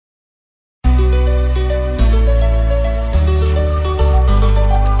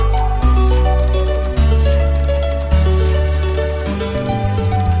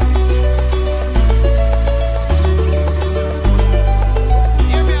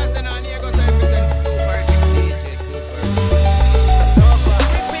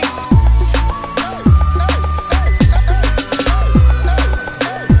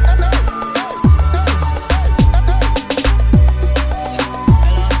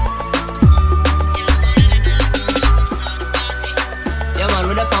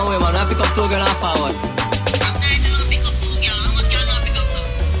2 girls and forward.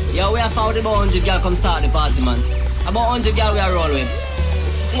 Yo, we have found about 100 girls come start the party, man. About 100 girls we are roll with.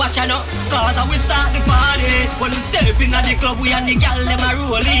 Watch out now, cause I will start the party. When we step in at the club, we and the girl them a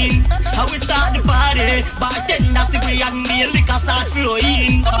rolling. I will start the party. Bartender see we and the liquor start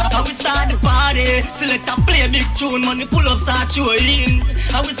flowing. I will start the party. Select a play big tune, money pull up start showing.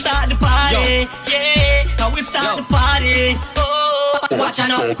 I will start the party. Yeah, I will start the party. Oh, watch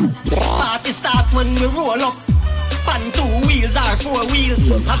out now, party start when we roll up. Pan 2 wheels or 4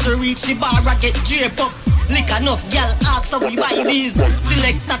 wheels. As we reach the bar, I get draped up. Lick enough, girl, ask so we buy these.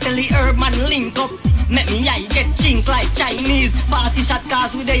 Select a tell the herb man link up. Make me eye get chink like Chinese. Party shot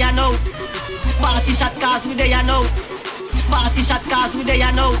cars we there now. Party shot cars we there now. Party shot cars we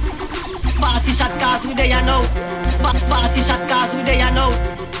there now. Party shot cars we there now. Party shot cars we there now.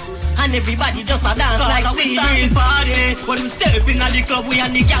 And everybody just a dance like CDs. Party. When we step in at the club, we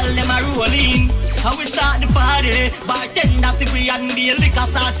and the girl them a rolling. How we start the party? Bartender see we and the liquor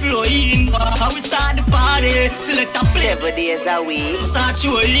start flowing. How we start the party? Select a play 7 days a week. Start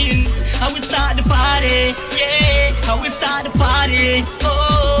showing. How we start the party? Yeah. How we start the party?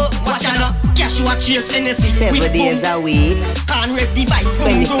 Oh, watch out, cash watch chase NSC. 7 days a week. Can't rep the bike.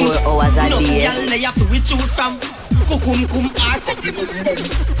 24 hours a day. No girl they have to we choose from. Kukum kum art.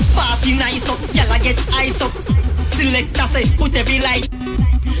 Party nice up, y'all get ice up. Selector say put every light.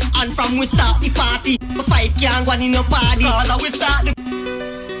 And from we start the party, fight can't go in no party. Cause we start the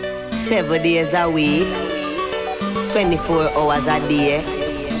 7 days a week, 24 hours a day.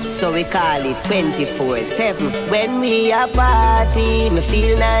 So we call it 24/7. When we a party, me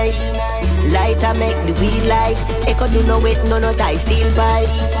feel nice. Lighter make the weed light. Echo do no wet, no tie, steel pipe.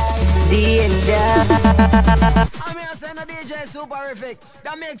 Danger. I'm here saying a DJ Suparific.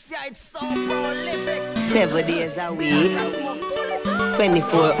 That makes it so prolific. 7 days a week,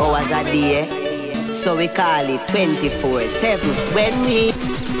 24 hours a day. So we call it 24/7. When we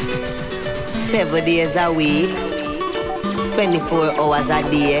 7 days a week, 24 hours a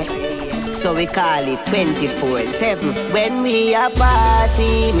day. So we call it 24/7. When we a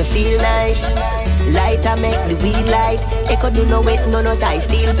party, me feel nice. Lighter make the weed light. Echo do no wet, no tie,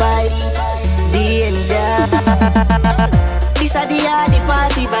 steel pipe. Danger. This a the Yardie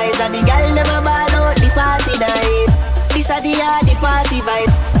party vibes, and the girl never ball out the party night. This a the Yardie party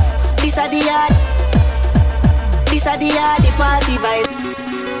vibe. This a the Yardie. This a the Yardie party vibe.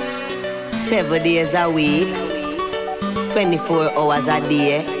 7 days a week, 24 hours a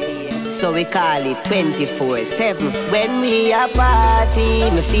day. So we call it 24/7. When we a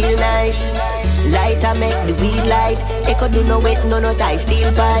party, me feel nice. Lighter make the weed light. Echo do no wet, no tie,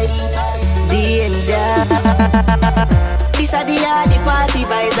 steel pipe. Danger. This a the Yardie party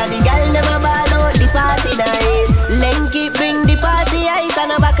vibes, and the girl never ball out the party nice. Lenky bring the party ice,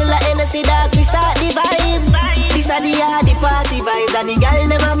 and a buckle of Hennessy dark we start the vibes. This a the Yardie party vibes, and the girl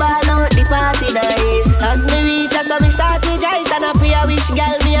never ball out the party nice. As me reach, so me start with ice, and a pray a wish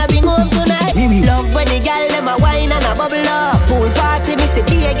girl me a bring home tonight. Love when the girl them a wine and a bubble up. Pool party, me see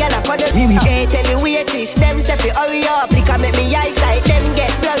be a girl a cuddle. Can't tell you waitress, them say fi hurry up. Liquor make me eyesight, them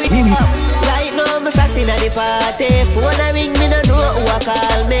get blurry up. Right now me fasting at the party. Phone a ring, me no know who a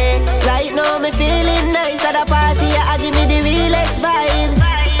call me. Right now me feeling nice at the party. I give me the realest vibes.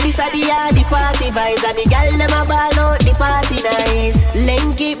 This a the Yardie party vibes, and the girl them a ball out the party nice.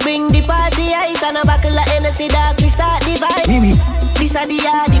 Lenky bring the party ice, and a buckle of Hennessy dark we start the vibes. This a the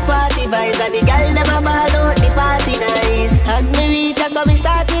Yardie party vibes, and the girl them a ball out the party nice. As me reach, so me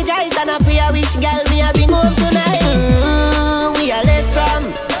start with ice, and a pray a wish girl me a bring home tonight. We a left from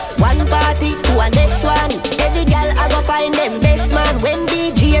one party to a next one. Every girl I go find them best man. When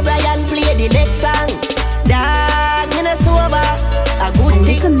DJ Brian play the next song, dog me no sober. A good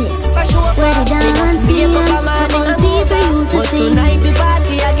thing for sure. Where the dance is, all people used to but sing. tonight we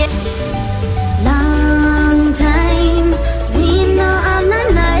party again. Long time, we know I'm not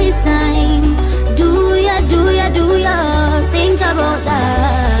nice time. Do ya, think about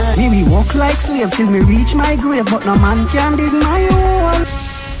that. Me walk like slave till me reach my grave, but no man can dig my hole.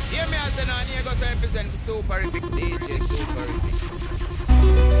 Hear me as an here goes represent Suparific DJ Suparific.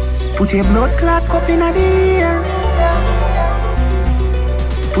 Put your blood clot cup in a the air.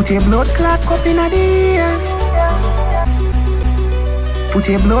 Put your blood clot cup in a the air. Put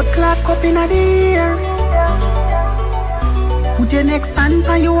your blood clot cup in a the air. Put your next hand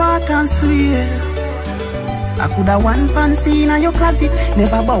on your heart and swear. I coulda one fancy in your closet.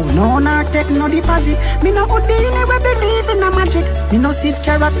 Never bow, no, nor take no deposit. Me no Houdini, we believe in a magic. Me no Steve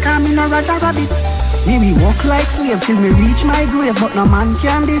Carrot, cause me no Roger Rabbit. Me we walk like slave till me reach my grave, but no man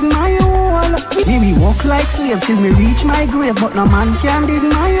can dig my hole. Me we walk like slave till me reach my grave, but no man can dig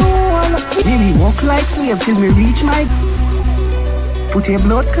my hole. Me we walk like slave till me reach my. Put a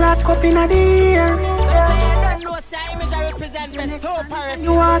blood clot cup in the air.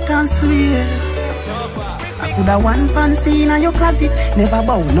 You walk and swear. I coulda one fancy in your closet. Never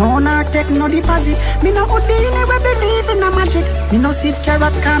bow, no, nor take no deposit. Me no Houdini, we believe in a magic. Me no sieve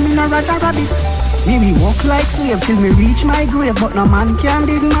carrot, can me no Roger Rabbit. Me we walk like slave till me reach my grave, but no man can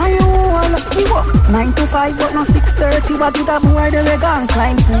dig my hole. Me walk 9 to 5, but no 6:30. What do that boy the leg and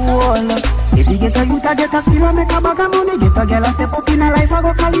climb pool? If you get a youth, I get a spirit, make a bag of money. Get a girl, a step up in a life, I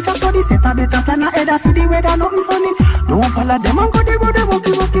go college a study. Set a better plan, a head a for the weather, nothing funny. Don't follow them and go the road, they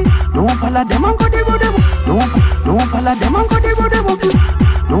walkie walkie. Don't follow them and go the road, they walkie. Don't follow them and go the road, they walkie.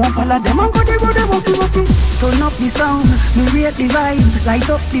 Don't follow them and go the road, they walkie walkie. Turn up the sound, me rate the vibes, light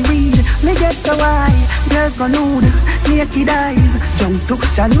up the weed. Me get so high, girls go nude, naked eyes. Jump to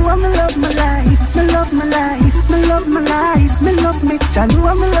Chanua, me love my life, me love my life, me love my life, me love me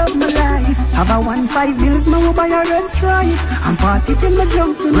Chanua, me love my life. Have a 1.5 bills, me will buy a red stripe and party till me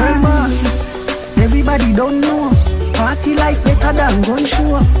jump to my boss. Everybody don't know, party life better than gun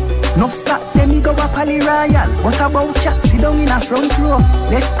show. Nuff stop, let me go a Pally Royal. What about chat? Sit down in a front row.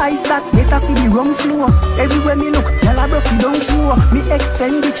 Less ice that, better for the rum flow. Everywhere me look, y'all a broke it down slow. Me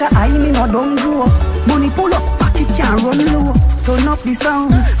expenditure, I me no don't grow. Money pull up, pocket can't run low. Turn up the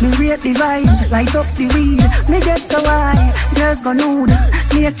sound, me rate the vibes, light up the weed. Me get so high, girls go nude,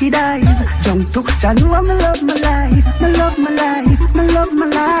 naked eyes. Jump to Chanua, me love my life, me love my life, me love my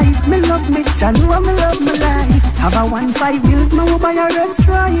life, me love me Chanua, me love my life. Have a 1.5 bills, me will buy a red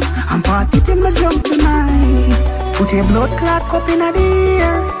stripe and party till me jump tonight. Put a blood clot cup in the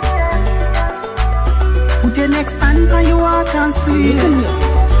air. Put your next hand on your walk and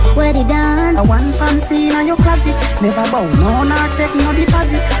swear. Where they dance? A one fancy in your closet. Never bow, no, nor take no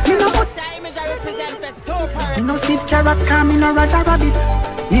deposit. Me no put me no sieve carrot, can me no Roger Rabbit.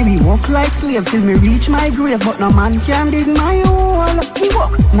 Me we walk like slave till me reach my grave, but no man can dig my hole. Me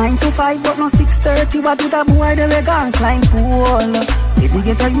walk 9 to 5, but no 6:30. What do that boy the leg and climb pool? If you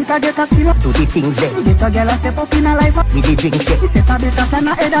get a youth, I get a spirit. Do the things there. Get a girl, a step up in a life. With the drinks there. Set a better plan,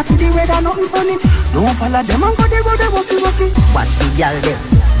 a head a for the weather, nothing funny. Don't follow them and go the road, they walkie walkie. Watch the girl there.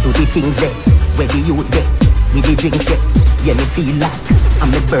 Do the things there. Where the youth there. With the drinks there. Yeah, me feel like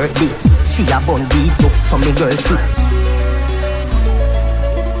I'm my birthday. She a bun deep up, so me girl see.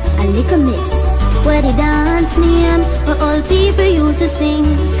 A little miss, where they dance name, where all people used to sing.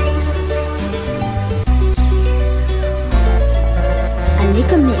 A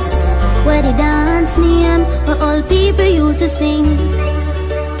little miss, where they dance name, where all people used to sing.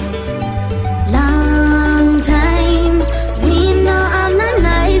 Long time, we know I'm not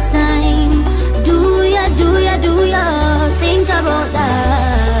nice time. Do ya, think about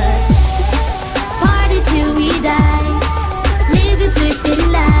that. Party till we die, live it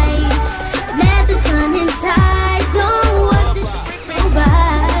flipping life. Let the sun inside, don't watch the day go by.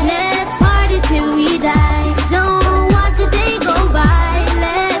 Let's party till we die, don't watch the day go by.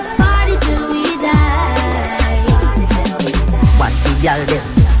 Let's party till we die. Watch the girl there.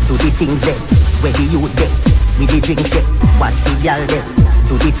 Do the things there. Where the youth there. With the drinks there. Watch the girl there.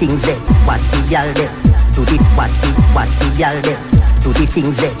 Do the things there. Watch the girl there. Do the watch the girl there. Do the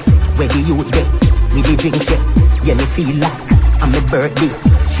things there. Where the youth there. With the drinks there. Yeah, me feel like I'm my birthday.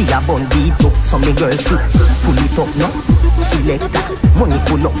 She a bun deep up, so me girl see. Pull it up now. Select that. Money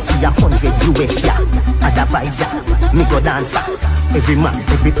pull up, see 100 US, yeah. Other vibes, yeah. Me go dance for every man,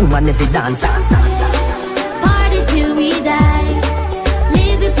 every woman, every dancer. Party till we die,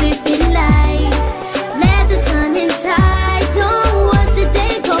 live it flipping life. Let the sun inside, don't watch the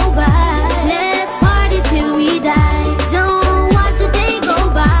day go by. Let's party till we die, don't watch the day go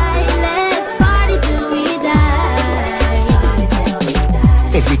by. Let's party till we die.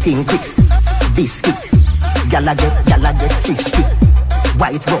 Everything quick, biscuit. Gala get frisky.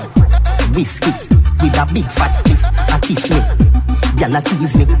 White rum, whiskey. With a big fat spliff, a kiss me. Gala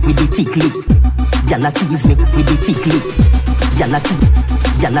tease me with the thick lip. Gala tease me with the thick lip. Gala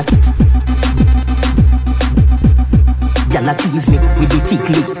tease me with the thick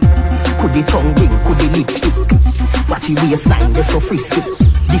lip. Could the tongue ring, could the lipstick. Watch the waistline, they're so frisky.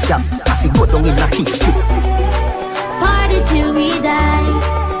 This up, I fi go down in a history. Party till we die,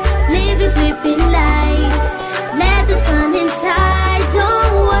 live it flipping life. Let the sun inside,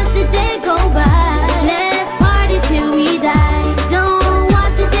 don't watch the day go by. Let's party till we die, don't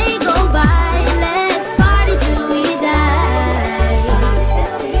watch the day go by. Let's party till we die.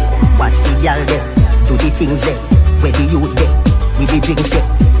 Watch the girl there, do the things there. Where the youth there, with the drinks there.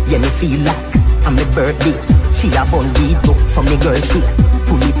 Yeah, me feel like I'm my birthday. She a bun weed up, so me girl fit.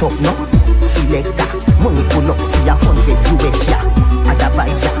 Pull it up no, selector. Money pull up, see $100 US ya. Other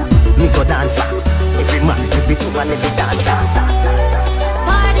vibes ya, me go dance back. Every man, every woman, every dancer.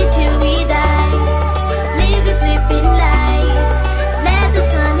 Party till we die. Live a flipping life. Let the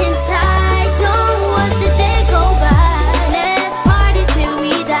sun inside. Don't watch the day go by. Let's party till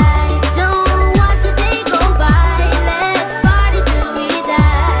we die. Don't watch the day go by. Let's party till we die.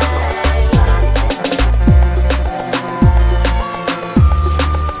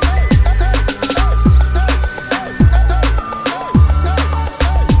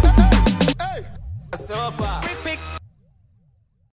 So far.